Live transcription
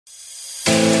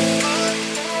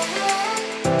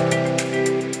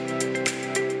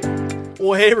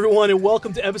Well, hey everyone, and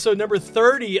welcome to episode number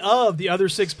 30 of the Other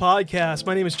Six Podcast.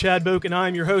 My name is Chad Boak, and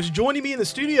I'm your host. Joining me in the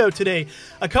studio today,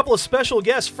 a couple of special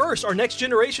guests. First, our Next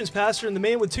Generations pastor and the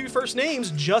man with two first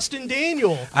names, Justin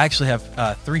Daniel. I actually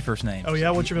have three first names. Oh yeah,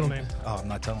 what's your middle name? Oh, I'm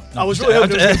not telling. No, I was really hoping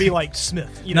it was going to be like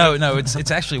Smith. You know? No, it's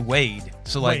actually Wade.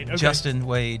 So like Wade, okay. Justin,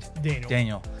 Wade,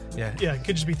 Daniel. Yeah. Yeah, it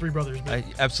could just be three brothers. But...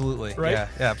 absolutely. Right? Yeah,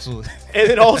 absolutely. And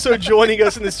then also joining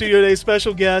us in the studio today,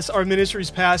 special guest, our ministry's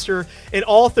pastor and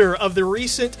author of the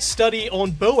recent study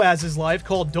on Boaz's life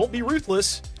called Don't Be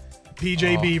Ruthless,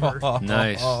 PJ Beaver.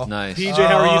 Nice. PJ,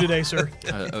 how are you today, sir?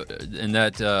 And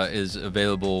that is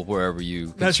available wherever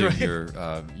you consume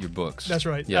your books. That's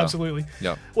right. Yeah. Absolutely.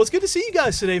 Yeah. Well, it's good to see you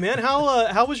guys today, man.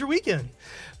 How was your weekend?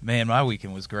 Man, my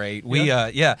weekend was great.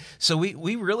 So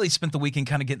we really spent the weekend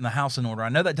kind of getting the house in order. I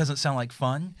know that doesn't sound like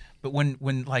fun, but when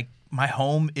like my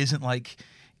home isn't like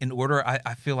in order,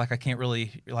 I feel like I can't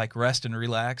really like rest and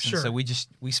relax. Sure. And so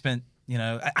we spent,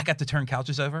 I got to turn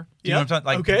couches over. Do you Yep. know what I'm talking?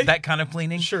 Like Okay. that kind of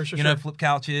cleaning. Sure. Flip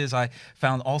couches. I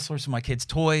found all sorts of my kids'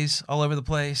 toys all over the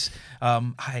place.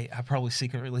 I probably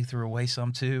secretly threw away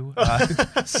some too.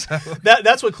 So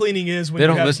That's what cleaning is when They you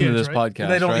don't have listen kids, to this right? podcast.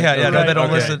 they don't. right? Yeah. No, Right, they don't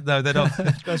okay. listen. No, they don't.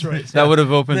 That's right. That would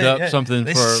have opened up Yeah, something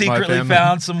they for my secretly family.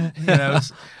 found some,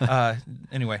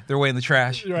 anyway, they're way in the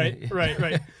trash.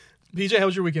 Right. PJ, how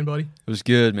was your weekend, buddy? It was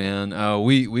good, man.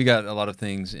 We got a lot of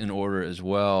things in order as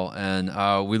well, and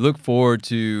we look forward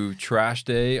to trash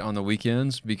day on the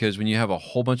weekends because when you have a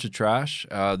whole bunch of trash,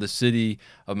 the city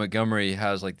of Montgomery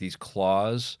has like these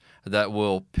claws that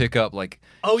will pick up like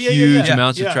huge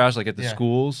amounts of trash, like at the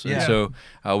schools. Yeah. And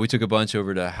so we took a bunch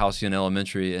over to Halcyon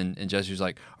Elementary, and Jesse was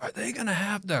like, "Are they gonna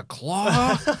have the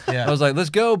claw?" Yeah. I was like, "Let's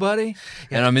go, buddy!"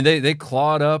 And I mean, they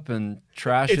clawed up and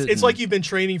trashed it. It's like you've been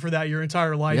training for that your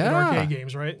entire life in arcade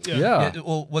games, right? Yeah. Yeah,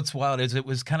 well, what's wild is it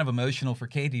was kind of emotional for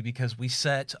Katie because we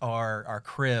set our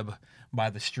crib by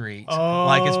the street. Oh.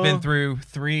 Like it's been through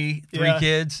three Yeah.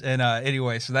 kids, and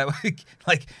anyway, so that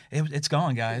like it's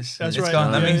gone, guys. That's it's right.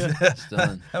 gone. That Yeah, means It's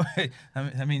done.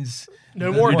 that means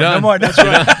No more. You're done. No more. That's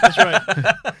right. That's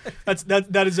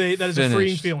right. That is a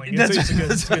freeing Finished. feeling. That's It's a good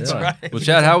right. sign. Right. Well,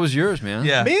 Chad, how was yours, man?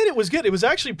 Yeah. Man, it was good. It was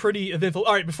actually pretty eventful.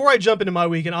 All right, before I jump into my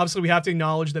weekend, obviously we have to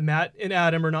acknowledge that Matt and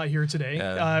Adam are not here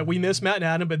today. We miss Matt and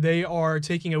Adam, but they are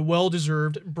taking a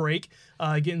well-deserved break,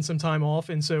 getting some time off,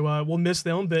 and so we'll miss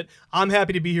them. But I'm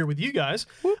happy to be here with you guys.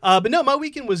 But no, my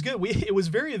weekend was good. It was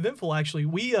very eventful, actually.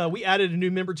 We added a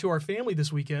new member to our family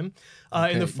this weekend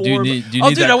in the form. Do you need Oh,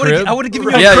 dude, that I would crib? have given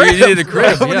you a Yeah, crib. you needed a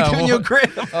crib. I would have Yeah, given you a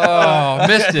crib. Oh,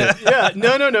 missed it. Yeah,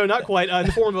 no, not quite. In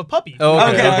the form of a puppy. Oh,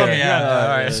 okay. Okay, yeah. All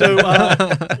right.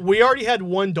 So we already had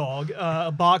one dog,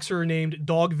 a boxer named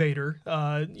Dog Vader.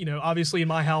 Obviously in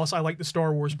my house, I like the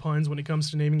Star Wars puns when it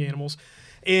comes to naming animals.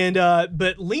 And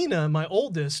but Lena, my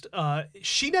oldest,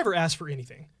 she never asked for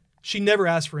anything. She never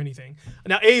asked for anything.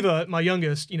 Now Ava, my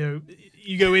youngest,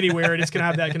 you go anywhere and it's can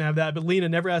have that. But Lena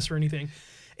never asked for anything.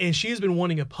 And she has been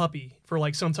wanting a puppy for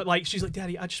like some time. Like she's like,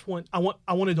 Daddy, I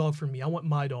want a dog for me. I want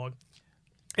my dog.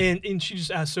 And she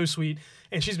just asked so sweet.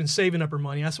 And she's been saving up her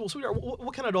money. I said, well, sweetheart,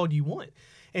 what kind of dog do you want?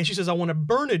 And she says, I want a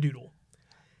Bernedoodle.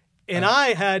 And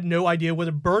I had no idea what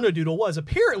a Bernedoodle was.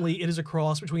 Apparently, it is a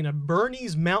cross between a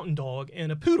Bernese Mountain Dog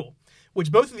and a Poodle,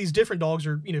 which both of these different dogs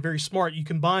are, very smart. You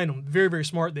combine them, very, very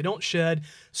smart. They don't shed,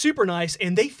 super nice,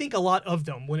 and they think a lot of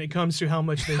them when it comes to how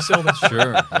much they sell them.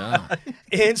 Sure. Yeah.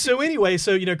 And so anyway,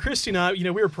 Christy and I, we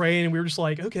were praying and we were just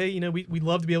like, okay, we'd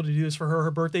love to be able to do this for her.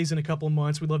 Her birthday's in a couple of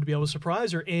months. We'd love to be able to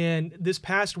surprise her. And this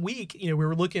past week, we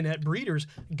were looking at breeders.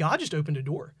 God just opened a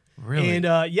door. Really? And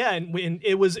and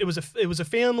it was a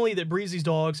family that breeds these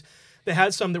dogs that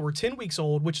had some that were 10 weeks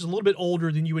old, which is a little bit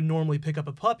older than you would normally pick up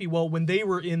a puppy. Well, when they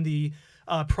were in the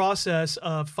process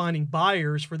of finding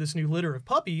buyers for this new litter of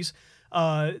puppies,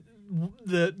 the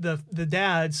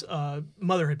dad's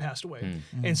mother had passed away,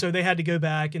 and so they had to go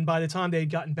back. And by the time they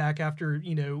had gotten back after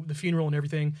the funeral and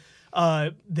everything,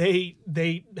 they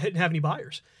didn't have any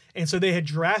buyers. And so they had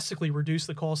drastically reduced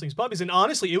the cost of these puppies. And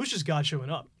honestly, it was just God showing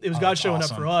up. It was God showing up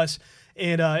for us.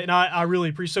 And I really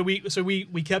appreciate. So we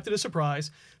kept it a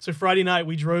surprise. So Friday night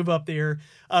we drove up there.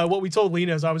 What we told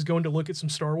Lena is I was going to look at some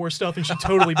Star Wars stuff, and she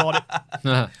totally bought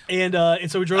it.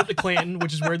 And so we drove up to Clanton,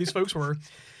 which is where these folks were.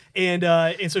 And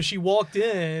so she walked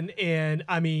in, and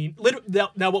I mean,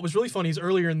 now what was really funny is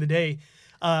earlier in the day,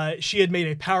 she had made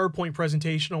a PowerPoint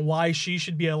presentation on why she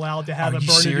should be allowed to have a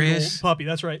Bernedoodle puppy.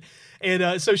 That's right.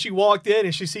 And so she walked in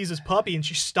and she sees this puppy and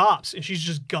she stops and she's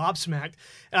just gobsmacked.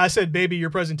 And I said, "Baby, your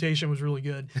presentation was really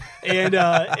good." And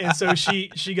so she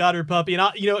got her puppy.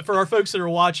 And for our folks that are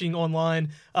watching online,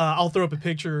 I'll throw up a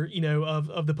picture,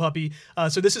 of the puppy.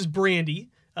 So this is Brandy.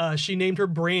 She named her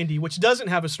Brandy, which doesn't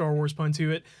have a Star Wars pun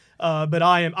to it. But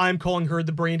I'm calling her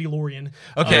the Brandylorian.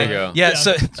 Okay, yeah.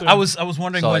 So I was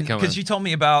wondering Saw when, that coming. because you told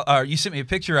me about, you sent me a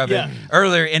picture of it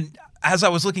earlier, and as I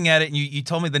was looking at it, and you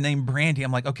told me the name Brandy,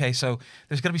 I'm like, okay, so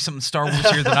there's got to be something Star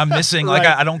Wars here that I'm missing. Right.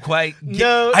 Like I don't quite,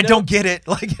 I don't get it.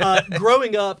 Like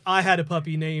growing up, I had a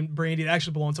puppy named Brandy that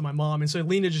actually belonged to my mom, and so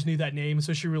Lena just knew that name, and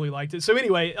so she really liked it. So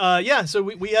anyway, so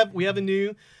we have a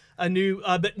new.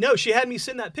 But no, she had me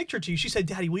send that picture to you. She said,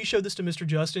 "Daddy, will you show this to Mr.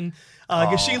 Justin?"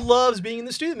 Because she loves being in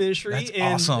the student ministry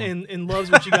That's awesome. and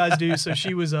loves what you guys do. So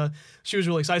she was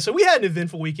really excited. So we had an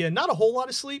eventful weekend. Not a whole lot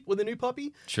of sleep with a new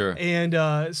puppy. Sure.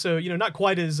 And so not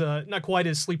quite as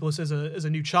sleepless as a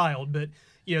new child, but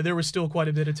there was still quite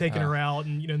a bit of taking her out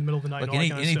and in the middle of the night. like and all that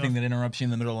kind of anything stuff. that interrupts you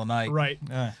in the middle of the night, Right.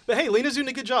 But hey, Lena's doing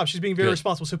a good job. She's being very Good.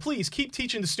 responsible. So please keep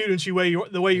teaching the students the way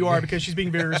you are, because she's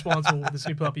being very responsible with this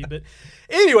new puppy. But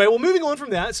anyway, well, moving on from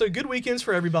that. So good weekends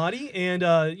for everybody,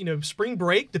 and spring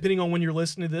break, depending on when you're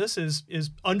listening to this,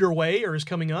 is underway or is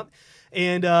coming up,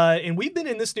 and we've been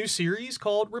in this new series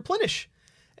called Replenish,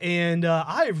 and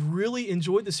I've really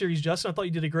enjoyed the series, Justin. I thought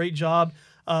you did a great job.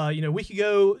 A week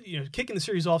ago, kicking the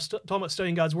series off, talking about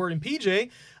studying God's Word. And PJ,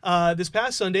 this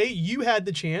past Sunday, you had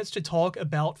the chance to talk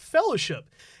about fellowship.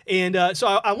 And so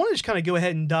I want to just kind of go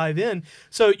ahead and dive in.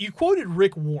 So you quoted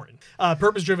Rick Warren.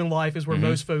 Purpose-Driven Life is where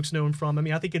most folks know him from. I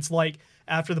mean, I think it's like,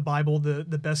 after the Bible, the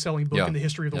best-selling book in the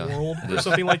history of the world or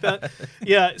something like that.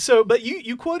 Yeah, so, but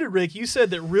you quoted Rick. You said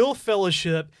that real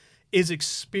fellowship is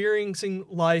experiencing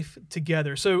life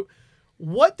together. So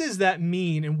what does that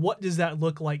mean, and what does that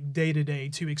look like day to day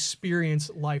to experience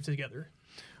life together?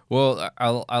 Well,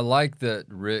 I like that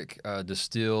Rick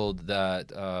distilled that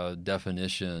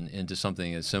definition into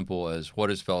something as simple as, what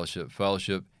is fellowship?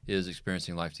 Fellowship is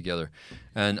experiencing life together.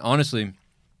 And honestly,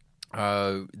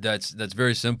 that's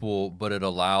very simple, but it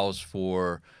allows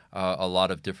for a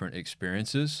lot of different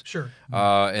experiences. Sure.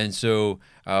 And so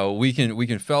we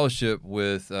can fellowship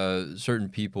with certain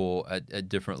people at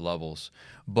different levels,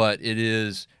 but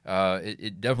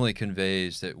it definitely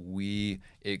conveys that we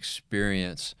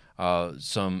experience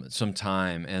some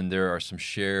time, and there are some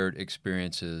shared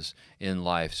experiences in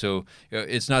life. So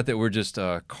it's not that we're just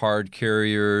card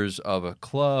carriers of a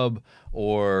club,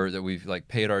 or that we've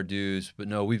paid our dues, but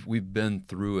no, we've been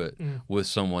through it with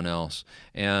someone else,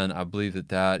 and I believe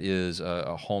that is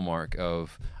a hallmark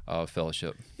of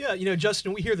fellowship. Yeah,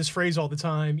 Justin, we hear this phrase all the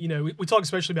time. We talk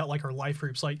especially about our life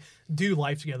groups, do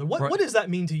life together. What does that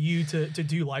mean to you to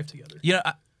do life together?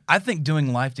 I think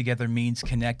doing life together means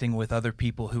connecting with other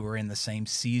people who are in the same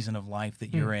season of life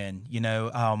that you're in.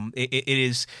 It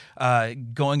is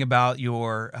going about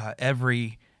your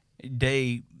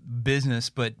everyday business,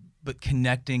 but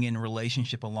connecting in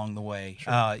relationship along the way.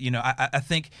 Sure. I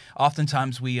think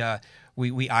oftentimes we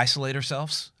isolate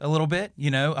ourselves a little bit,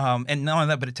 and not only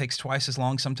that, but it takes twice as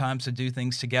long sometimes to do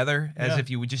things together as if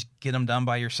you would just get them done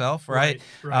by yourself, right?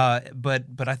 Right.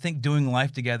 But I think doing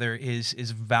life together is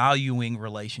valuing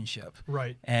relationship,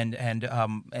 right?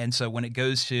 And so when it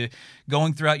goes to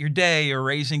going throughout your day or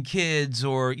raising kids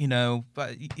or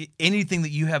anything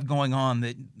that you have going on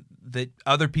that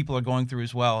other people are going through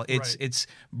as well, it's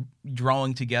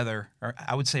drawing together, or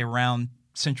I would say around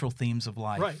central themes of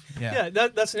life. Right. Yeah.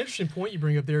 That's an interesting point you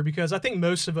bring up there, because I think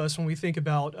most of us, when we think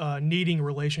about needing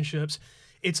relationships,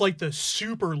 it's like the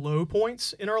super low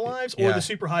points in our lives or the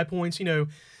super high points.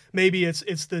 Maybe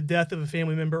it's the death of a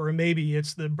family member, or maybe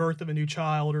it's the birth of a new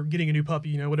child, or getting a new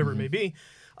puppy, whatever it may be.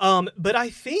 But I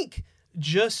think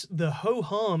just the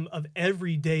ho-hum of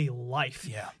everyday life,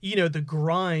 the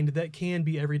grind that can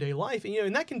be everyday life,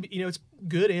 and that can be, it's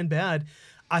good and bad.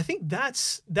 I think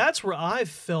that's where I've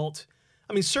felt,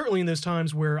 certainly in those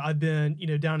times where I've been,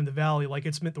 down in the valley,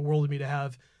 it's meant the world to me to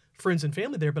have friends and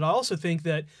family there. But I also think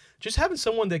that just having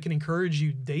someone that can encourage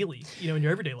you daily, in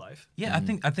your everyday life. Yeah,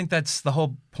 I think that's the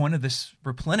whole point of this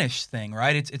replenish thing,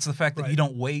 right? It's the fact that you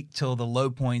don't wait till the low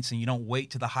points and you don't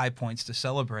wait to the high points to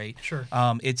celebrate. Sure.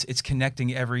 It's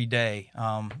connecting every day,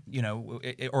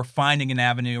 or finding an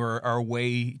avenue or a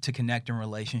way to connect in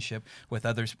relationship with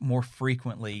others more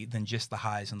frequently than just the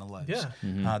highs and the lows.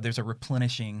 Yeah. There's a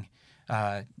replenishing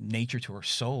nature to our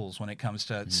souls when it comes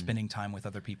to spending time with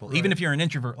other people, even if you're an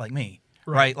introvert like me,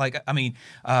 right? I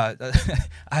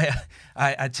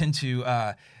tend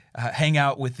to hang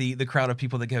out with the crowd of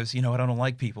people that goes, I don't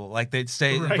like people, they'd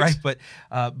say, right?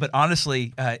 But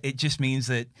honestly, it just means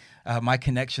that my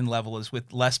connection level is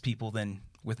with less people than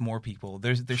with more people.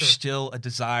 There's still a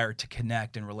desire to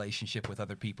connect in relationship with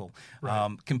other people.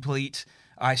 Complete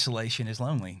isolation is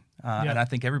lonely, and I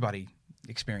think everybody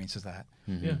experiences that.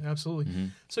 Yeah,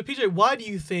 absolutely. So, PJ, why do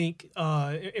you think,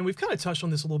 and we've kind of touched on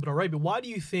this a little bit already, but why do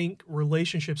you think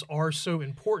relationships are so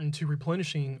important to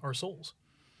replenishing our souls?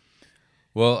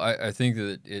 Well, I think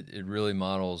that it really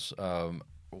models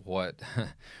what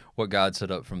what God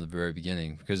set up from the very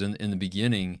beginning. Because in the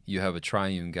beginning, you have a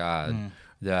triune God.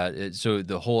 So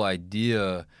the whole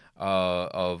idea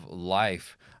of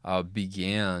life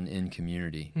began in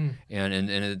community,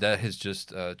 and that has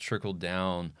just trickled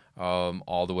down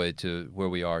all the way to where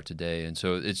we are today. And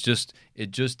so it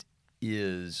just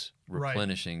is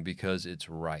replenishing because it's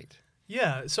right.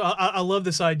 Yeah, so I love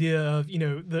this idea of,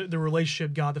 the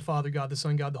relationship, God the Father, God the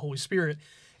Son, God the Holy Spirit.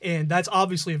 And that's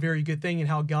obviously a very good thing in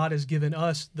how God has given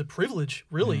us the privilege,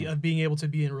 really, of being able to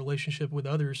be in a relationship with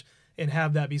others and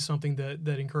have that be something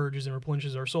that encourages and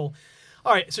replenishes our soul.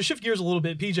 All right, so shift gears a little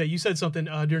bit. PJ, you said something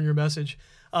during your message.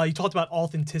 You talked about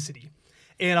authenticity.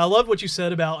 And I love what you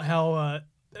said about how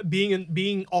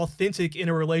being authentic in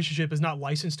a relationship is not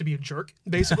licensed to be a jerk,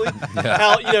 basically.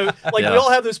 How, we all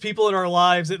have those people in our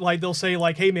lives that they'll say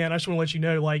hey man, I just want to let you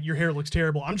know your hair looks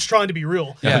terrible. I'm just trying to be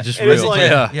real. Just and real.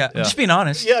 Just being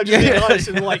honest. Yeah, just being honest.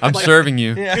 And I'm serving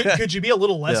you. Could you be a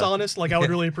little less honest? I would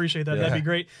really appreciate that. That'd be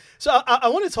great. So I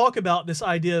want to talk about this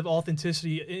idea of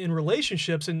authenticity in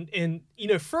relationships. And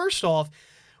first off,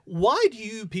 why do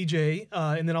you, PJ,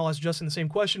 and then I'll ask Justin the same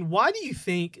question, why do you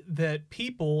think that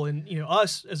people, and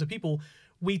us as a people,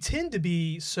 we tend to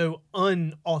be so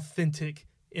unauthentic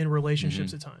in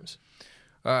relationships at times?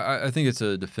 I think it's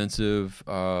a defensive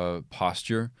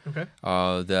posture. Okay.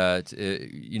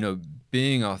 That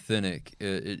being authentic,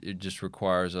 it just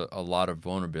requires a lot of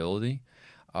vulnerability.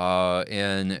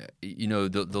 And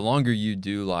the longer you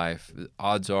do life,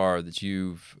 odds are that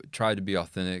you've tried to be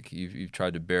authentic. You've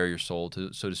tried to bare your soul,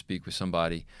 so to speak, with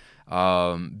somebody,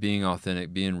 being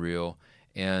authentic, being real,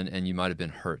 and you might have been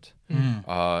hurt.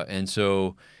 And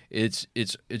so it's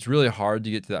really hard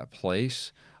to get to that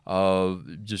place of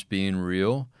just being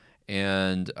real.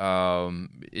 And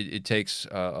it takes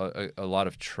a lot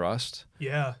of trust.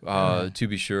 To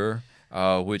be sure,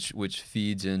 which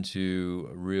feeds into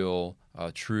real.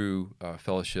 True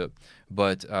fellowship,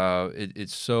 but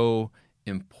it's so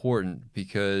important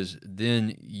because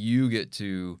then you get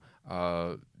to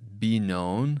be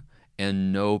known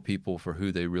and know people for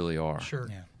who they really are. Sure.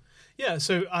 Yeah.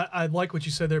 So I like what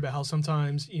you said there about how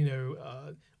sometimes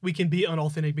we can be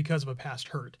unauthentic because of a past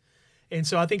hurt, and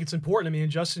so I think it's important. I mean,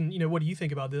 Justin, what do you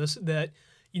think about this? That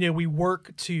we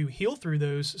work to heal through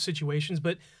those situations,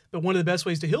 but one of the best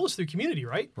ways to heal is through community,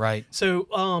 right? Right. So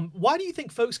why do you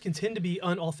think folks can tend to be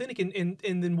unauthentic, and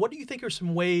then what do you think are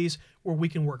some ways where we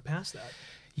can work past that?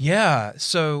 Yeah.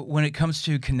 So when it comes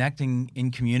to connecting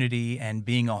in community and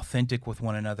being authentic with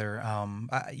one another,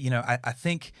 I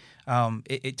think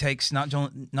it takes not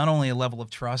only a level of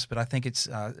trust, but I think it's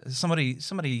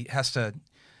somebody has to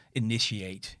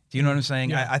initiate. Do you know what I'm saying?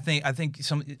 Yeah. I think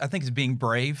it's being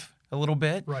brave a little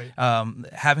bit, right?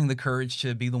 Having the courage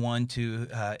to be the one to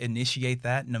initiate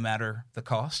that, no matter the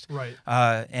cost, right?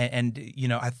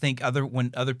 I think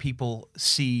when other people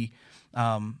see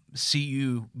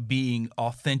you being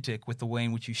authentic with the way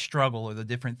in which you struggle or the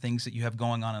different things that you have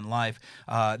going on in life,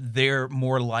 they're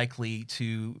more likely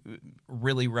to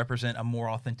really represent a more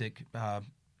authentic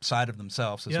side of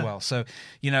themselves as well. So,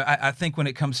 I think when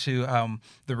it comes to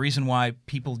the reason why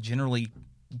people generally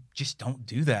just don't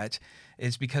do that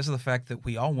is because of the fact that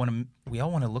we all want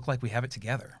to look like we have it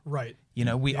together. Right.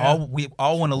 We all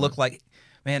want to look like,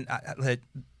 man,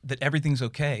 that everything's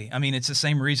okay. I mean, it's the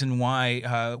same reason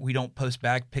why we don't post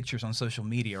back pictures on social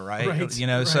media, right? Right.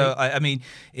 So I mean,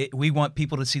 we want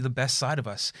people to see the best side of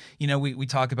us. We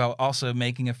talk about also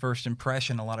making a first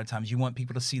impression. A lot of times, you want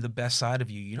people to see the best side of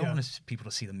you. You don't want people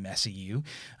to see the mess of you.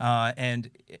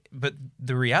 But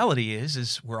the reality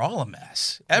is we're all a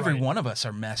mess. Every one of us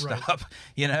are messed up.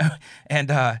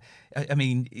 And I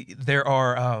mean, there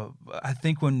are. I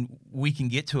think when we can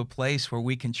get to a place where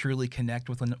we can truly connect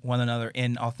with one another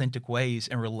in authentic ways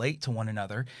and relate to one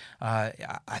another, I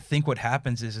think what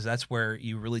happens is that's where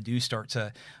you really do start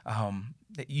to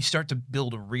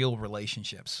build real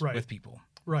relationships with people.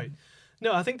 Right.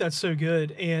 No, I think that's so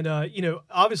good. And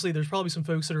obviously, there's probably some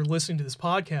folks that are listening to this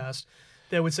podcast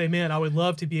that would say, "Man, I would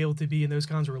love to be able to be in those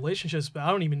kinds of relationships, but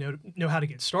I don't even know how to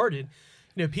get started."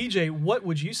 PJ, what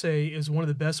would you say is one of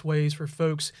the best ways for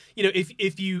folks,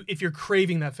 if you're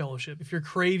craving that fellowship, if you're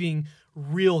craving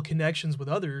real connections with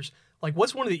others,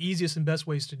 what's one of the easiest and best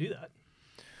ways to do that?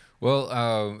 Well,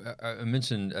 I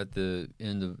mentioned at the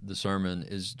end of the sermon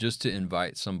is just to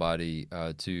invite somebody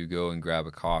to go and grab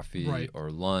a coffee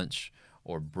or lunch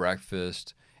or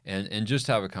breakfast and just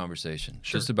have a conversation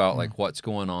just about what's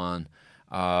going on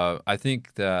I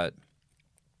think that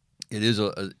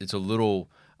it's a little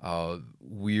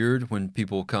weird when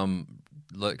people come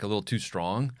like a little too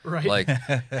strong. Right. Like,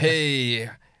 hey,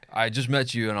 I just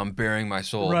met you and I'm bearing my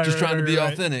soul. Right, just right, trying to right, be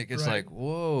right. authentic. It's Right. like,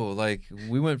 whoa, like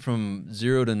we went from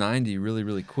 0 to 90 really,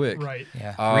 really quick. Right.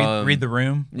 Yeah. Read the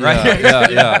room. Yeah,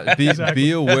 Right. yeah. Exactly.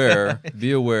 Be aware.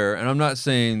 Be aware. And I'm not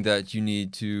saying that you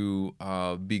need to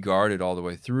be guarded all the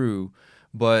way through,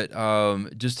 but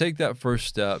just take that first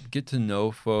step. Get to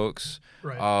know folks.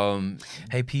 Right.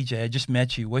 Hey, PJ, I just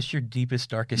met you. What's your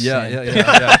deepest, darkest Yeah, sin?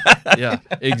 yeah.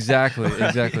 Exactly.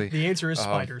 The answer is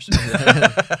spiders.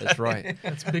 That's right.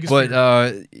 That's the biggest But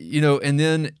fear.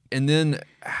 and then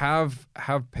have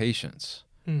patience.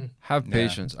 Have Yeah.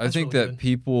 patience. I That's think really that good.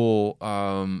 people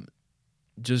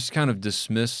just kind of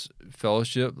dismiss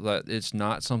fellowship, that it's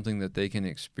not something that they can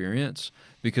experience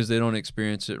because they don't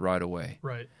experience it right away.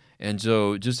 Right. And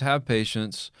so just have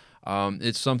patience.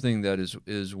 It's something that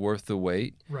is worth the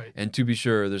wait. Right. And to be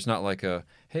sure, there's not like a,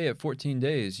 hey, at 14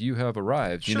 days you have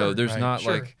arrived. Sure, There's right. not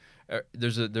Sure. like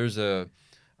there's a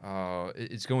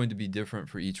it's going to be different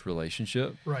for each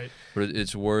relationship. Right. But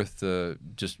it's worth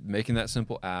just making that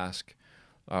simple ask,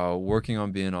 working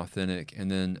on being authentic, and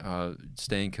then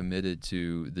staying committed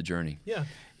to the journey. Yeah.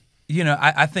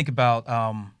 I think about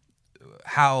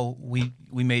how we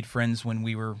made friends when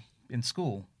we were in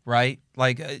school, right?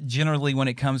 Like generally when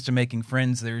it comes to making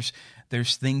friends, there's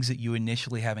things that you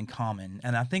initially have in common.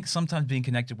 And I think sometimes being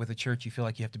connected with a church, you feel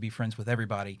like you have to be friends with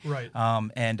everybody. Right. I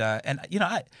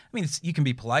mean, you can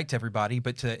be polite to everybody,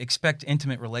 but to expect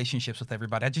intimate relationships with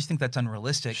everybody, I just think that's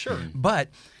unrealistic. Sure. But,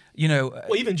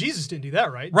 Well, even Jesus didn't do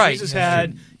that, right? Right. Jesus Yeah,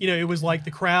 had, it was like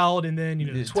the crowd, and then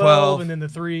the 12, 12, and then the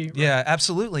 3. Right. Yeah,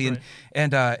 absolutely. Right.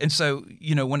 And so,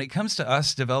 when it comes to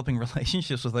us developing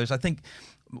relationships with others, I think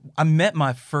I met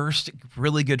my first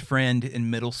really good friend in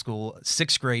middle school,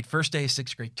 6th grade, first day of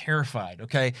 6th grade, terrified,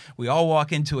 okay? We all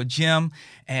walk into a gym,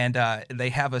 and they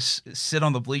have us sit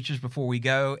on the bleachers before we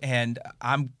go, and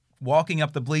I'm walking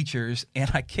up the bleachers, and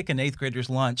I kick an 8th grader's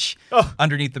lunch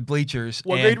underneath the bleachers.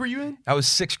 What and grade were you in? I was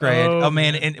 6th grade. Oh,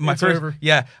 Man, man. and my It's first, over.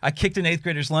 yeah, I kicked an 8th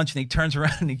grader's lunch, and he turns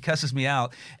around and he cusses me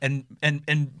out, and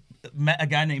a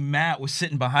guy named Matt was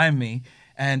sitting behind me.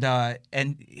 And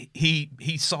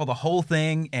he saw the whole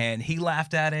thing, and he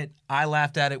laughed at it. I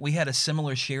laughed at it. We had a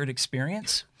similar shared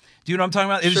experience. Do you know what I'm talking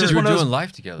about? It was Sure. just You were one of those. doing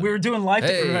life together. We were doing life.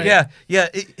 Hey. together. Right. Yeah.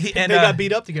 And They got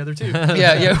beat up together too.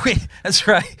 yeah, that's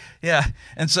right. Yeah,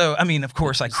 and so I mean, of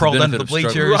course, I crawled under the benefit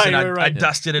of bleachers struggle. and Right. I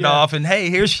dusted it Yeah. off. And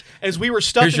hey, here's As we were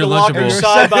stuck Here's in the your lockers Lunchable.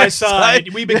 side by side,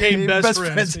 we became best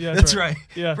friends. friends. Yeah, that's right.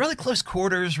 Yeah. Really close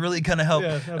quarters really kind of help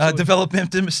Yeah, absolutely. develop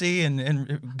intimacy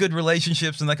and good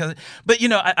relationships and that kind of. But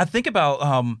I think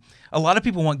about a lot of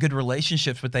people want good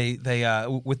relationships, but they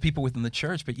with people within the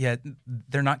church, but yet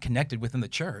they're not connected within the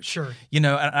church. Sure. And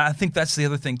I think that's the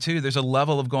other thing too. There's a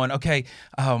level of going, okay.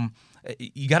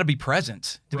 You got to be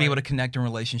present to be Right. able to connect in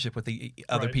relationship with the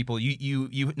other Right. people.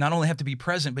 You not only have to be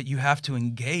present, but you have to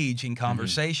engage in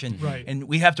conversation. Right. And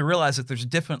we have to realize that there's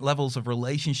different levels of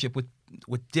relationship with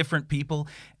different people,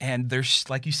 and there's,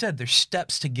 like you said, there's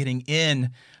steps to getting in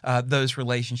those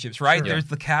relationships. Right? Sure. There's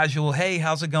the casual, hey,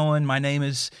 how's it going? My name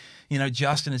is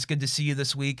Justin, it's good to see you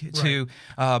this week. Right. To,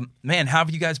 man, how have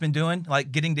you guys been doing?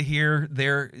 Like getting to hear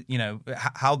their,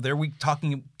 how their week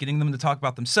talking, getting them to talk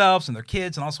about themselves and their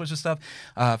kids and all sorts of stuff.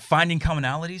 Finding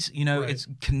commonalities, Right. it's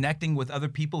connecting with other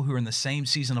people who are in the same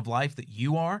season of life that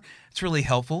you are. It's really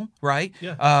helpful, right?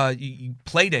 Yeah. You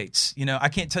play dates. I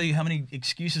can't tell you how many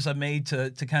excuses I've made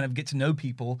to kind of get to know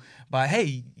people by,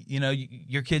 hey,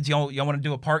 your kids, y'all want to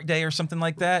do a park day or something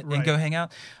like that and Right. go hang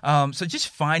out. So just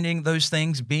finding those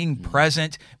things, being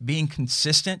present, being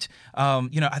consistent.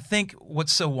 I think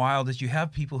what's so wild is you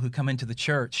have people who come into the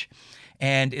church,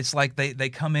 and it's like they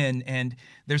come in and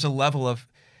there's a level of,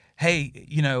 hey,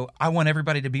 I want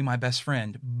everybody to be my best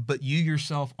friend, but you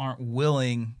yourself aren't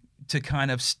willing to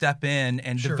kind of step in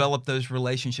and Sure. develop those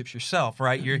relationships yourself,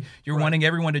 right? You're Right. wanting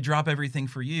everyone to drop everything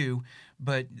for you,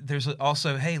 but there's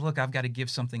also, hey, look, I've got to give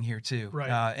something here too. Right.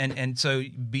 And so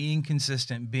being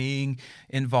consistent, being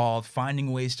involved,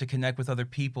 finding ways to connect with other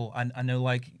people. I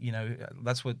know,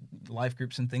 that's what life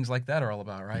groups and things like that are all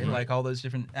about, right? Like all those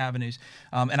different avenues.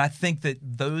 And I think that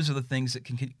those are the things that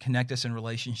can connect us in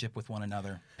relationship with one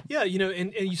another. Yeah,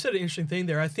 and you said an interesting thing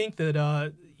there. I think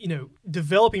that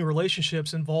developing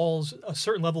relationships involves a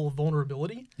certain level of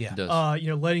vulnerability. Yeah. It does.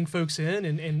 Letting folks in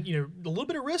and a little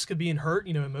bit of risk of being hurt,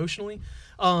 emotionally.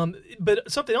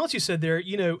 But something else you said there,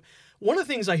 one of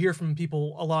the things I hear from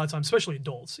people a lot of times, especially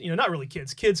adults, not really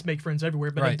kids. Kids make friends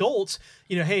everywhere, but Right. adults,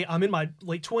 hey, I'm in my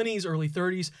late 20s, early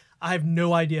 30s. I have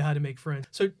no idea how to make friends.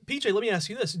 So, PJ, let me ask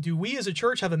you this. Do we as a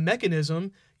church have a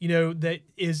mechanism, that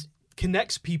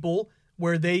connects people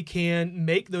where they can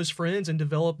make those friends and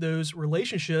develop those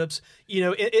relationships,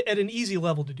 at an easy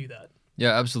level to do that?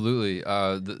 Yeah, absolutely.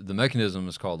 The mechanism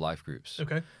is called life groups.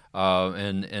 Okay.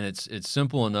 And it's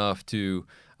simple enough to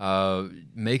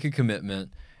make a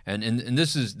commitment, and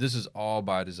this is all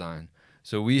by design.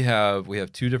 So we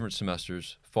have 2 different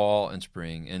semesters, fall and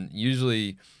spring, and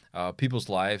usually people's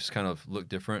lives kind of look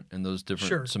different in those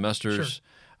different semesters.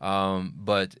 Sure.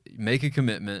 But make a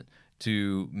commitment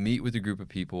to meet with a group of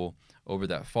people over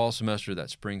that fall semester, that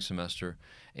spring semester,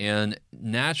 and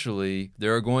naturally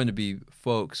there are going to be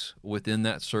folks within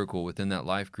that circle, within that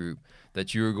life group,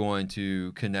 that you're going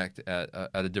to connect at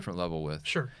a different level with.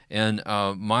 Sure. And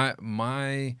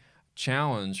my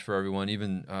challenge for everyone,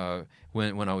 even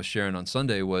when I was sharing on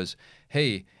Sunday, was,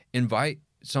 hey, invite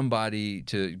somebody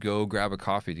to go grab a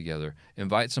coffee together,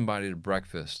 invite somebody to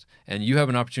breakfast, and you have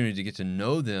an opportunity to get to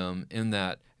know them in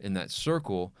that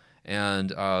circle, and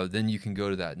then you can go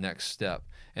to that next step.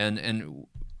 And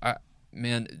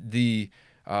the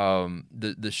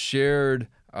shared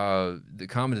the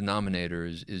common denominator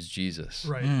is Jesus.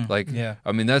 Right. Yeah.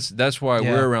 I mean, that's why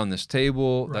we're around this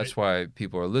table. Right. That's why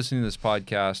people are listening to this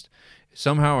podcast.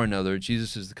 Somehow or another,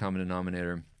 Jesus is the common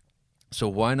denominator. So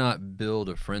why not build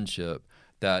a friendship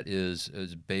that is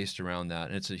based around that?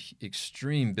 And it's an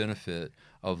extreme benefit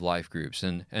of life groups,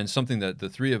 and something that the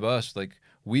 3 of us, like,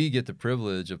 we get the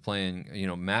privilege of playing,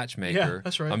 matchmaker. Yeah,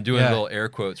 that's right. I'm doing Yeah. little air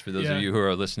quotes for those of you who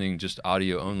are listening just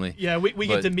audio only. Yeah, we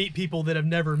get to meet people that have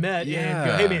never met and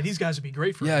go, hey man, these guys would be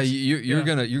great for us. Yeah, you're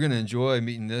gonna enjoy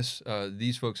meeting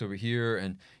these folks over here,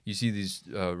 and you see these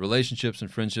relationships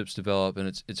and friendships develop, and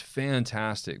it's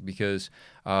fantastic because,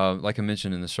 like I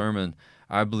mentioned in the sermon,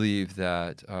 I believe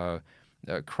that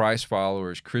Christ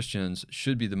followers, Christians,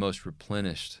 should be the most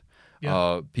replenished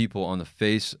people on the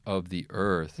face of the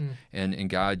earth, and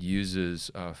God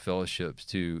uses fellowships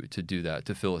to do that,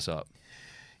 to fill us up.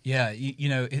 Yeah,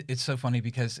 it's so funny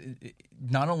because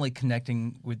not only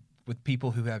connecting with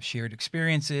people who have shared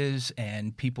experiences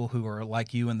and people who are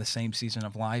like you in the same season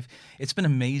of life, it's been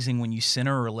amazing when you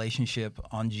center a relationship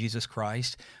on Jesus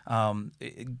Christ.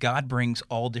 God brings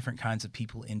all different kinds of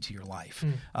people into your life,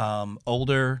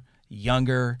 older,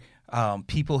 younger,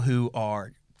 people who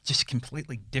are just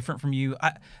completely different from you.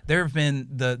 There have been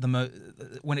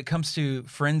when it comes to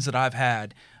friends that I've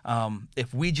had,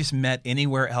 if we just met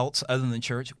anywhere else other than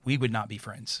church, we would not be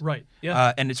friends. Right.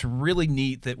 Yeah. And it's really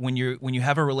neat that when you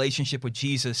have a relationship with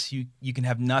Jesus, you can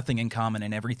have nothing in common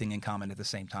and everything in common at the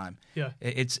same time. Yeah.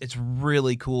 It's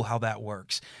really cool how that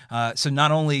works. So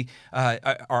not only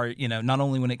not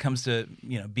only when it comes to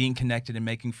being connected and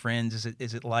making friends,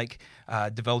 is it like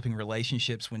developing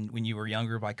relationships when you were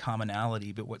younger by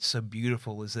commonality, but what's so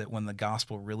beautiful is that when the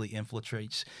gospel really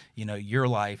infiltrates your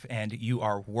life and you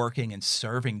are working and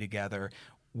serving together,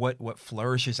 what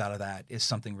flourishes out of that is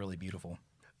something really beautiful.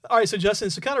 All right, so Justin,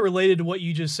 so kind of related to what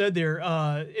you just said there,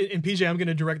 and PJ, I'm going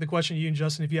to direct the question to you, and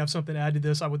Justin, if you have something to add to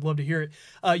this, I would love to hear it.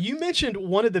 You mentioned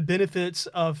one of the benefits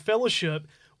of fellowship.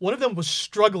 One of them was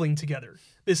struggling together,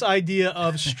 this idea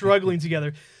of struggling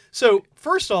together. So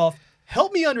first off,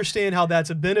 help me understand how that's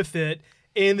a benefit,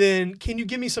 and then can you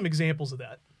give me some examples of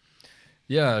that?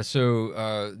 Yeah,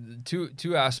 so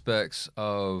two aspects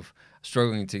of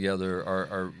struggling together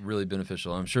are really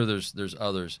beneficial. I'm sure there's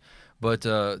others, but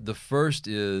the first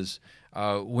is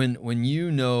when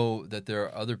you know that there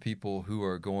are other people who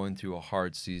are going through a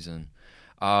hard season.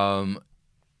 For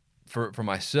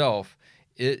myself,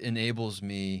 it enables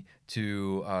me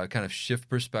to kind of shift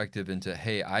perspective into,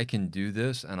 hey, I can do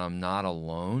this, and I'm not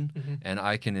alone, and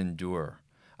I can endure.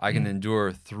 I can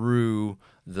endure through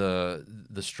the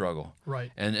struggle.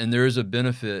 Right. And there is a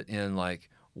benefit in like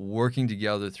working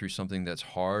together through something that's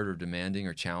hard or demanding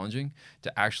or challenging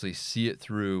to actually see it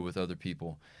through with other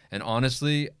people. And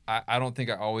honestly, I don't think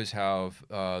I always have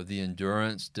the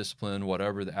endurance, discipline,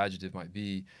 whatever the adjective might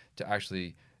be, to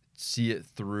actually see it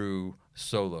through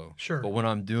solo. Sure. But when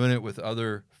I'm doing it with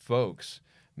other folks,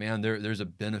 man, there's a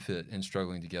benefit in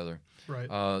struggling together. Right.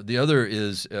 The other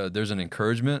is there's an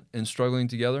encouragement in struggling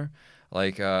together.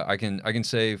 Like I can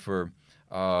say for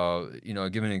I'll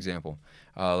give an example.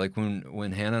 Like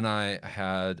when Hannah and I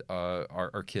had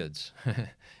our kids,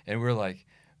 and we're like,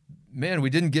 man, we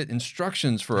didn't get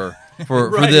instructions for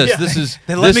Right, this. yeah. This is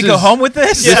They let me go home with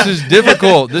this. This is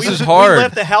difficult. This is We hard.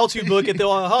 left the how-to book at the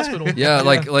hospital. Yeah,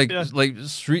 like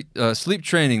sleep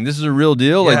training. This is a real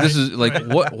deal. Like Yeah. this is like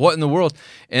what in the world?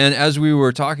 And as we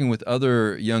were talking with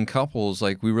other young couples,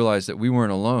 like we realized that we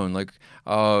weren't alone. Like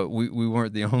we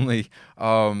weren't the only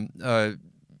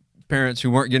parents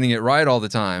who weren't getting it right all the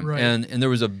time. Right. And there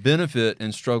was a benefit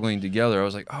in struggling together. I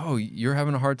was like, oh, you're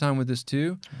having a hard time with this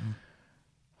too?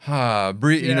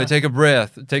 Breathe. Yeah. Take a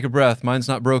breath. Mine's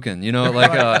not broken.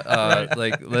 Like Right.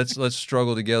 like let's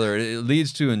struggle together. It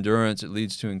leads to endurance. It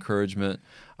leads to encouragement.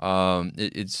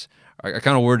 It's I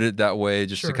kind of worded it that way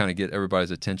just Sure. to kind of get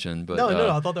everybody's attention. But No,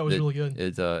 I thought that was really good.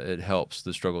 It helps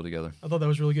to struggle together. I thought that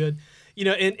was really good.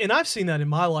 And I've seen that in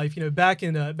my life. Back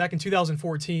in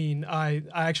 2014, I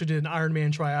actually did an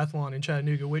Ironman triathlon in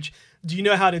Chattanooga. Which, do you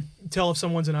know how to tell if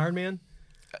someone's an Ironman?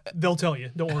 They'll tell you.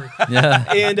 Don't worry. Yeah.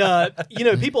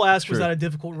 And people ask, was True. that a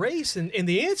difficult race? And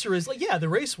the answer is like, yeah, the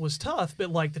race was tough, but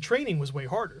like the training was way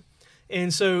harder.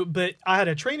 And so, but I had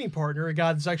a training partner, a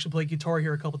guy that's actually played guitar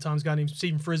here a couple of times, a guy named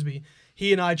Stephen Frisbee.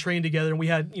 He and I trained together, and we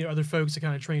had other folks that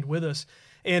kind of trained with us.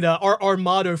 And our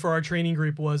motto for our training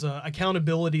group was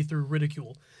accountability through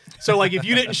ridicule. So like if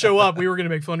you didn't show up, we were going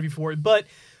to make fun of you for it. But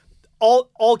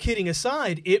all kidding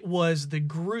aside, it was the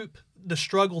group, the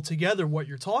struggle together, what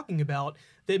you're talking about,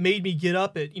 that made me get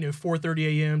up at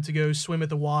 4:30 a.m. to go swim at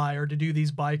the Y or to do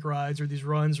these bike rides or these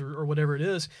runs or whatever it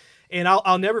is. And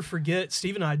I'll never forget,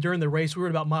 Steve and I, during the race, we were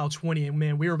at about mile 20, and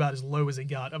man, we were about as low as it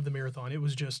got of the marathon. It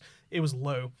was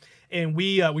low. And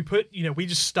we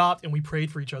just stopped and we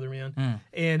prayed for each other, man.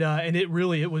 And it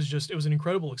was an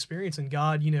incredible experience, and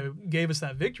God, gave us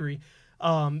that victory.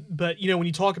 But when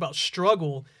you talk about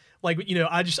struggle, like,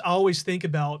 I always think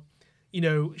about,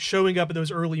 showing up at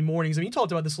those early mornings. I mean, you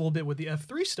talked about this a little bit with the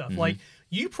F3 stuff. Mm-hmm. Like,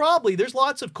 there's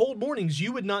lots of cold mornings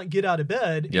you would not get out of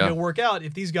bed and go work out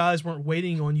if these guys weren't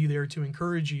waiting on you there to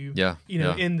encourage you,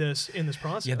 in this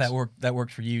process. Yeah, that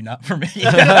worked for you, not for me.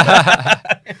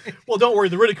 Well, don't worry,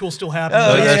 the ridicule still happens.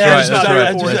 Oh, yeah, that's It's not right.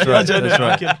 there for it. That's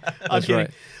right. I'm kidding. I'm kidding.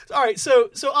 right. All right, so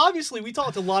obviously we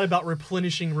talked a lot about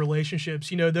replenishing relationships.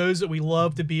 Those that we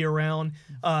love to be around.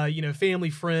 Family,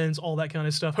 friends, all that kind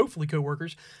of stuff. Hopefully,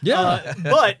 coworkers. Yeah.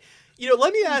 But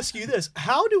let me ask you this: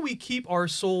 how do we keep our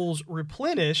souls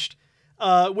replenished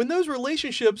when those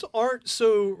relationships aren't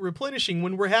so replenishing?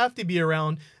 When we have to be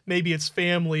around, maybe it's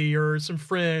family or some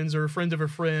friends or a friend of a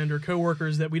friend or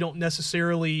coworkers that we don't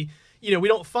necessarily. We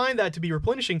don't find that to be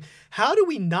replenishing. How do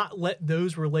we not let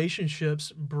those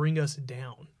relationships bring us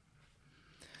down?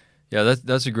 Yeah,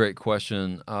 that's a great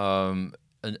question.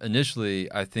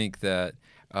 Initially, I think that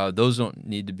those don't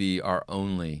need to be our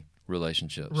only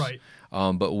relationships. Right.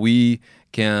 But we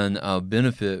can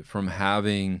benefit from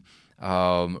having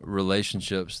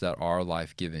relationships that are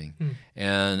life-giving.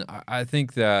 And I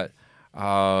think that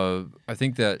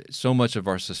so much of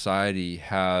our society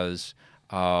has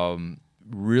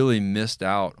really missed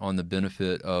out on the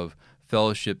benefit of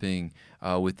fellowshipping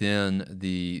within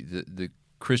the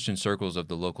Christian circles of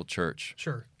the local church.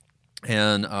 Sure.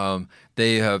 And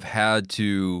they have had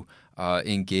to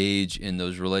engage in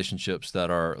those relationships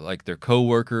that are like their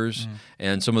coworkers,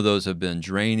 and some of those have been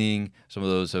draining. Some of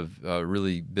those have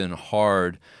really been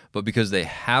hard. But because they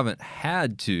haven't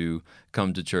had to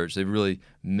come to church, they've really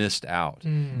missed out.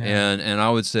 And I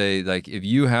would say, like, if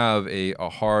you have a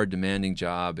hard, demanding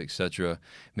job, etc.,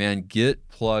 man, get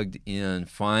plugged in.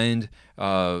 Find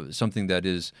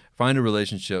find a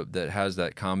relationship that has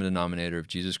that common denominator of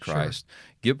Jesus Christ. Sure.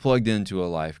 Get plugged into a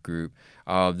life group.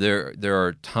 There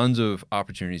are tons of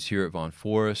opportunities here at Vaughn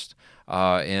Forest,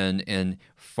 and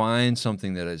find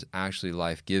something that is actually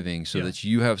life-giving, so that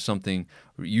you have something,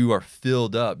 you are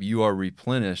filled up, you are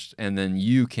replenished, and then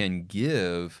you can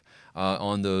give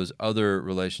on those other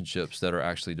relationships that are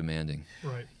actually demanding.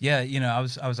 Right. Yeah, I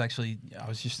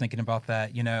was just thinking about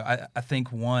that. I think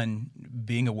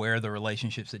being aware of the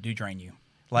relationships that do drain you.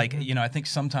 Like, I think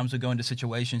sometimes we go into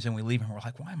situations and we leave and we're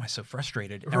like, why am I so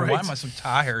frustrated? And why am I so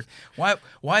tired?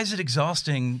 Why is it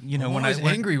exhausting? When I'm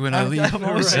angry when I leave. I'm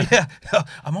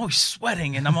I'm always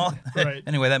sweating and I'm all Right.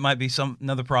 Anyway, that might be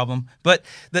another problem. But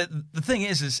the thing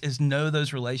is know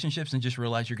those relationships and just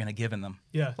realize you're going to give in them.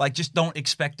 Yeah. Like, just don't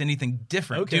expect anything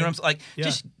different. Okay. Do you know what I'm saying? Like,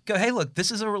 just go, hey, look, this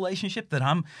is a relationship that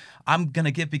I'm going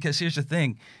to give, because here's the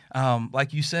thing.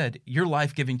 Like you said, you're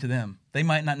life-giving to them. They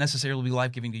might not necessarily be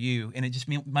life-giving to you, and it just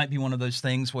might be one of those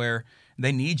things where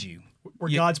they need you.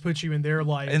 where God's put you in their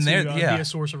life And to be a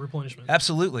source of replenishment.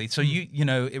 Absolutely. So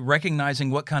recognizing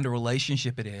what kind of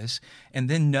relationship it is, and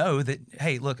then know that,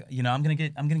 hey, look, I'm gonna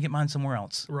get mine somewhere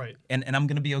else, right? And I'm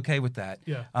gonna be okay with that.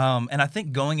 Yeah. And I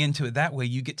think going into it that way,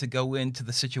 you get to go into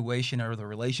the situation or the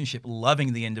relationship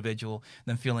loving the individual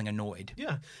than feeling annoyed.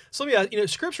 Yeah. So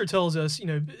Scripture tells us,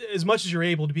 as much as you're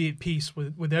able to be at peace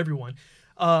with everyone.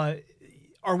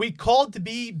 Are we called to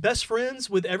be best friends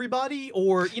with everybody,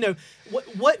 or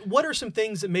what are some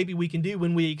things that maybe we can do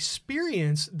when we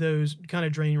experience those kind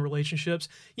of draining relationships?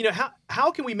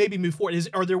 How can we maybe move forward?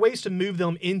 Are there ways to move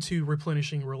them into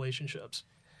replenishing relationships?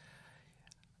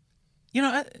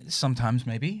 Sometimes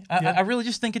maybe. I really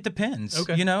just think it depends.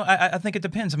 Okay. I think it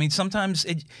depends. I mean, sometimes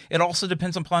it also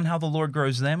depends upon how the Lord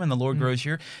grows them and the Lord grows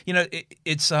here.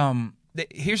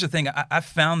 Here's the thing. I've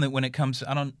found that when it comes,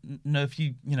 I don't know if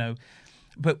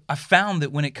but I found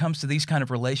that when it comes to these kind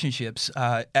of relationships,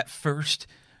 at first,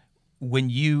 when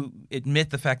you admit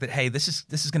the fact that, hey, this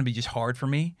is going to be just hard for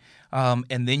me,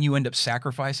 and then you end up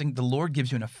sacrificing, the Lord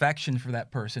gives you an affection for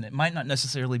that person. It might not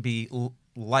necessarily be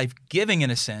life-giving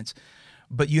in a sense,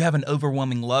 but you have an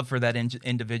overwhelming love for that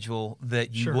individual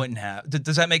that you wouldn't have.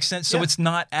 Does that make sense? So it's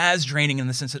not as draining in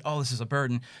the sense that, oh, this is a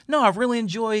burden. No, I really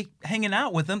enjoy hanging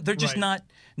out with them. They're just not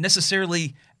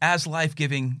necessarily as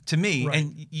life-giving to me. Right.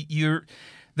 And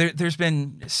there's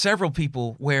been several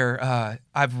people where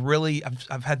I've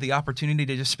had the opportunity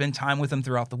to just spend time with them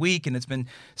throughout the week, and it's been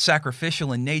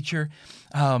sacrificial in nature.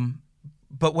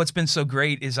 But what's been so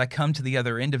great is I come to the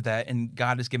other end of that, and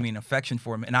God has given me an affection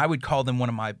for them, and I would call them one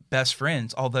of my best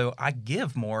friends, although I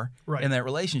give more in that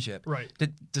relationship. Right.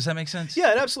 Does that make sense?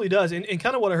 Yeah, it absolutely does. And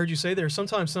kind of what I heard you say there,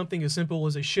 sometimes something as simple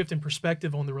as a shift in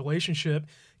perspective on the relationship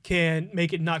can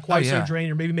make it not quite so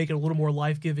draining, or maybe make it a little more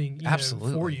life-giving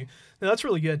for you. Now, that's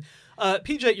really good.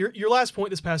 PJ, your last point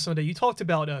this past Sunday, you talked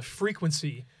about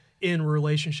frequency in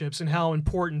relationships and how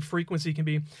important frequency can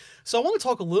be. So I want to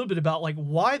talk a little bit about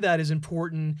why that is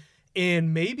important,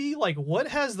 and maybe what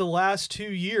has the last 2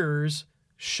 years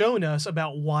shown us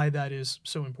about why that is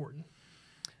so important.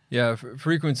 Yeah,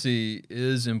 frequency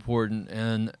is important,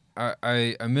 and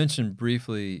I mentioned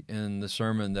briefly in the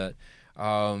sermon that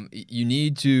you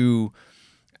need to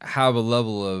have a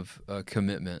level of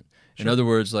commitment. In other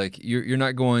words, you're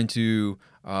not going to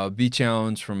be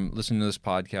challenged from listening to this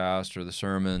podcast or the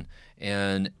sermon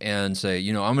and say,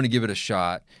 I'm going to give it a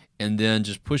shot, and then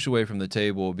just push away from the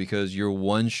table because your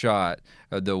one shot,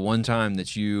 the one time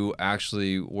that you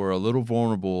actually were a little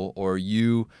vulnerable or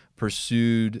you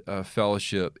pursued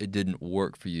fellowship, it didn't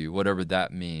work for you, whatever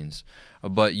that means.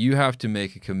 But you have to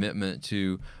make a commitment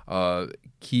to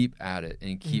keep at it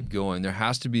and keep going. There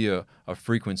has to be a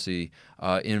frequency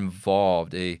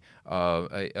involved, a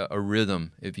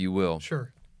rhythm, if you will.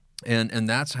 Sure. And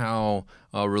that's how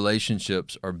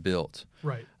relationships are built.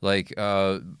 Right.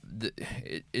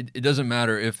 It doesn't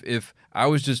matter if I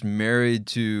was just married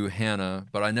to Hannah,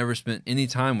 but I never spent any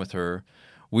time with her,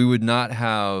 we would not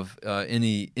have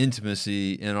any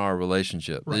intimacy in our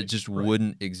relationship. Right. It just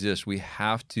wouldn't exist. We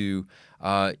have to,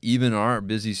 even our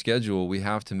busy schedule, we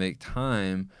have to make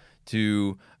time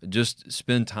to just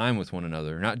spend time with one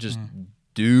another, not just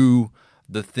do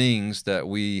the things that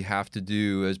we have to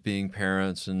do as being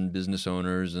parents and business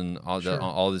owners and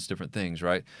all these different things,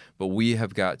 right? But we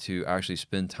have got to actually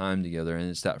spend time together, and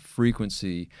it's that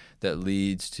frequency that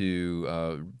leads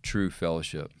to true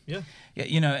fellowship. Yeah.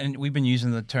 Yeah, and we've been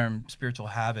using the term spiritual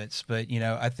habits, but,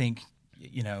 I think,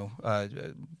 a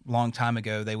long time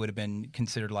ago, they would have been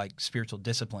considered like spiritual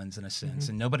disciplines in a sense.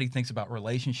 And nobody thinks about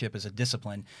relationship as a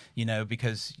discipline,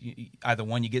 because either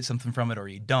one, you get something from it or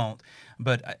you don't.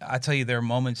 But I tell you, there are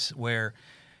moments where,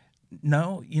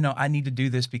 no, I need to do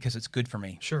this because it's good for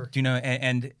me. Sure.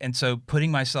 And so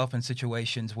putting myself in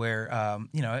situations where,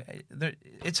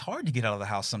 it's hard to get out of the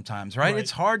house sometimes, right?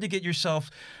 It's hard to get yourself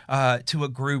to a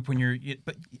group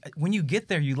but when you get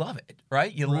there, you love it,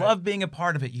 right? You love being a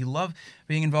part of it. You love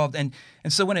being involved. And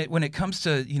so when it comes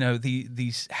to,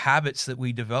 these habits that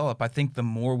we develop, I think the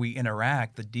more we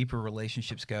interact, the deeper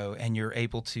relationships go, and you're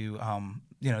able to,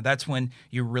 that's when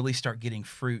you really start getting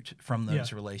fruit from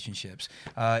those relationships.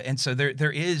 And so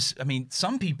there is,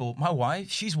 some people, my wife,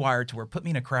 she's wired to where put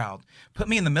me in a crowd, put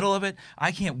me in the middle of it.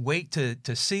 I can't wait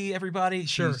to see everybody.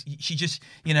 She just,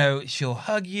 she'll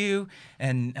hug you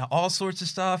and all sorts of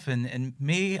stuff. And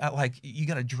me, you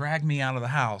got to drag me out of the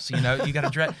house, you got to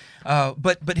drag.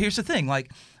 But here's the thing,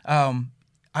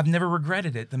 I've never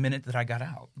regretted it the minute that I got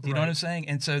out. Do you know what I'm saying?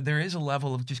 And so there is a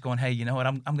level of just going, hey, you know what?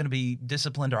 I'm going to be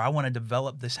disciplined, or I want to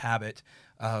develop this habit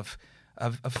of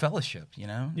fellowship.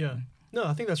 Yeah. No,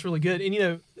 I think that's really good.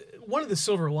 And one of the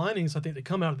silver linings I think that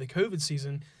come out of the COVID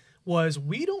season was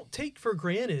we don't take for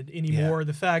granted anymore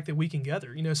the fact that we can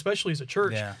gather, especially as a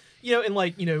church. Yeah. And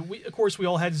of course we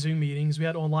all had Zoom meetings, we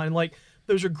had online, and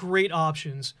those are great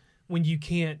options when you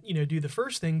can't, do the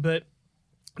first thing, but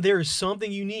there is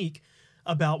something unique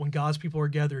about when God's people are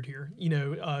gathered here,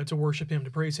 to worship Him,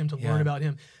 to praise Him, to learn about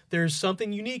Him. There's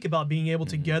something unique about being able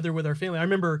to gather with our family. I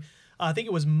remember, I think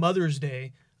it was Mother's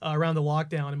Day around the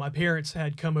lockdown, and my parents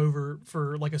had come over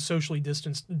for a socially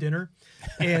distanced dinner,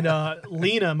 and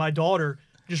Lena, my daughter,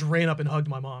 just ran up and hugged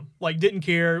my mom, didn't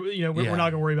care. We're not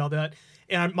going to worry about that.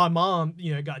 And my mom,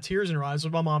 got tears in her eyes.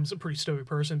 My mom's a pretty stoic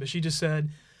person, but she just said,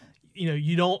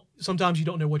 sometimes you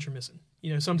don't know what you're missing.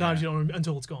 Sometimes you don't know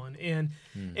until it's gone. And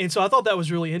so I thought that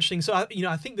was really interesting. So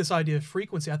I think this idea of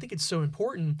frequency, I think it's so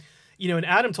important. And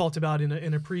Adam talked about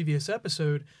in a previous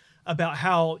episode about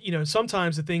how,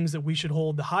 sometimes the things that we should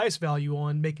hold the highest value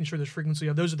on, making sure there's frequency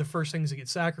of, those are the first things that get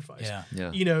sacrificed.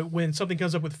 Yeah. When something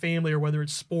comes up with family, or whether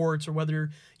it's sports, or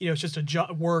whether, it's just a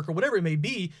work, or whatever it may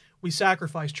be, we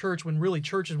sacrifice church, when really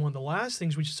church is one of the last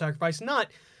things we should sacrifice, not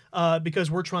because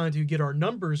we're trying to get our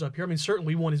numbers up here. I mean,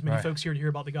 certainly we want as many folks here to hear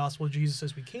about the gospel of Jesus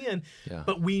as we can,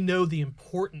 but we know the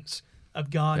importance of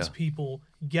God's people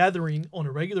gathering on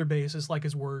a regular basis, like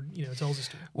His Word, tells us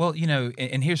to. Well,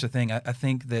 and here's the thing. I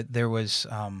think that there was,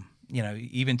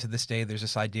 even to this day, there's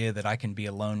this idea that I can be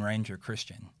a Lone Ranger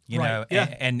Christian,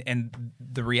 and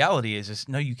the reality is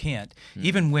no, you can't.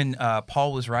 Even when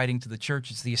Paul was writing to the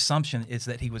churches, the assumption is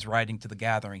that he was writing to the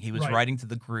gathering. He was writing to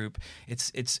the group.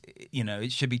 It's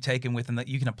it should be taken within that.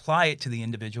 You can apply it to the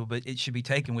individual, but it should be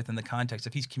taken within the context.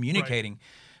 If he's communicating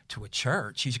to a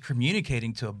church, he's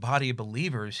communicating to a body of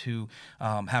believers who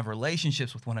have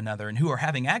relationships with one another, and who are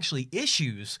having actually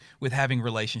issues with having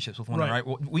relationships with one another. Right?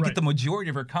 We get the majority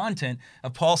of our content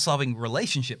of Paul solving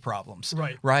relationship problems.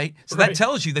 Right? So that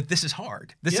tells you that this is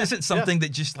hard. This isn't something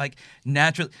that just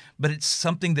naturally, but it's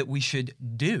something that we should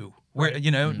do. Where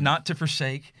not to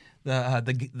forsake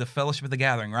the fellowship of the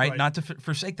gathering, right? Not to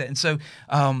forsake that. And so,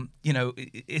 I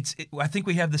think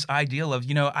we have this ideal of,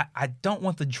 I don't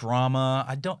want the drama.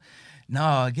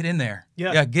 Get in there.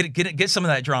 Get some of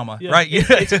that drama, right?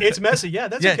 It's messy. Yeah,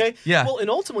 that's okay. Yeah. Well, and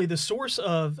ultimately the source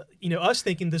of, us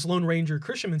thinking this Lone Ranger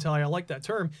Christian mentality, I like that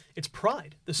term, it's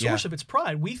pride. The source of it's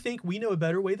pride. We think we know a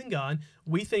better way than God.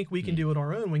 We think we can do it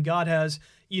our own, when God has,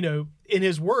 in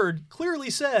His Word clearly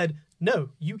said, no,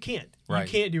 you can't. You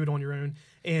can't do it on your own.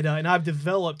 And I've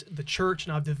developed the church,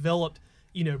 and I've developed,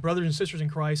 brothers and sisters in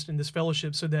Christ in this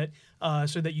fellowship, so that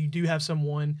you do have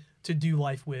someone to do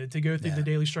life with, to go through the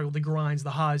daily struggle, the grinds,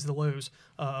 the highs, the lows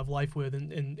of life with,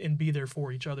 and be there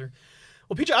for each other.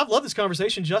 Well, PJ, I've loved this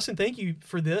conversation. Justin, thank you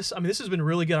for this. I mean, this has been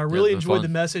really good. I really enjoyed the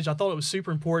message. I thought it was super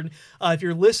important. If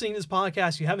you're listening to this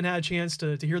podcast, you haven't had a chance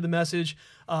to hear the message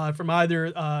from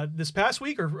either this past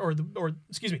week or 2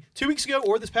 weeks ago,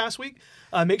 or this past week,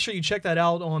 make sure you check that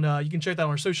out on. You can check that on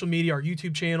our social media, our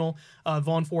YouTube channel,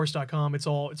 vaughnforest.com. It's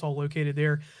all located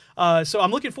there. So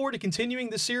I'm looking forward to continuing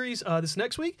this series this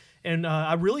next week, and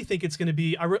I really think it's going to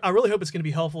be. I really hope it's going to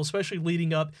be helpful, especially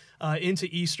leading up into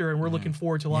Easter, and we're looking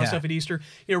forward to a lot of stuff at Easter.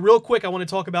 Real quick, I want to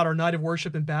talk about our night of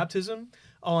worship and baptism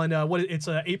on it's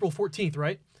April 14th,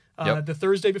 right? The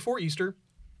Thursday before Easter,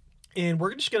 and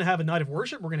we're just going to have a night of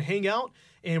worship. We're going to hang out,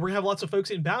 and we're going to have lots of folks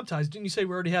getting baptized. Didn't you say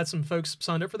we already had some folks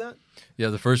signed up for that? Yeah,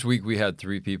 the first week we had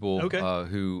 3 people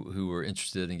who were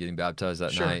interested in getting baptized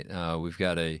that night. We've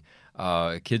got a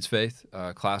kids' faith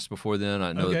class before then.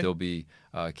 I know that there'll be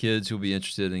kids who'll be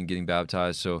interested in getting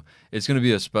baptized. So it's going to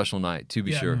be a special night, to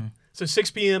be sure. So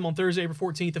 6 p.m. on Thursday,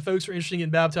 April 14th. If folks are interested in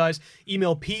getting baptized,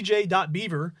 email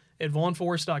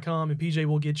pj.beaver@vaughnforest.com, and PJ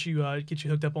will get you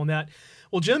hooked up on that.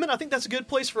 Well, gentlemen, I think that's a good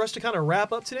place for us to kind of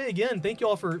wrap up today. Again, thank you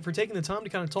all for taking the time to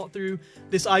kind of talk through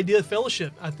this idea of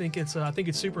fellowship. I think it's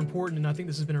super important, and I think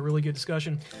this has been a really good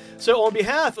discussion. So on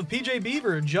behalf of PJ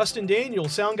Beaver, Justin Daniel,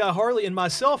 Sound Guy Harley, and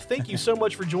myself, thank you so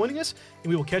much for joining us, and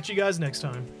we will catch you guys next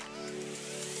time.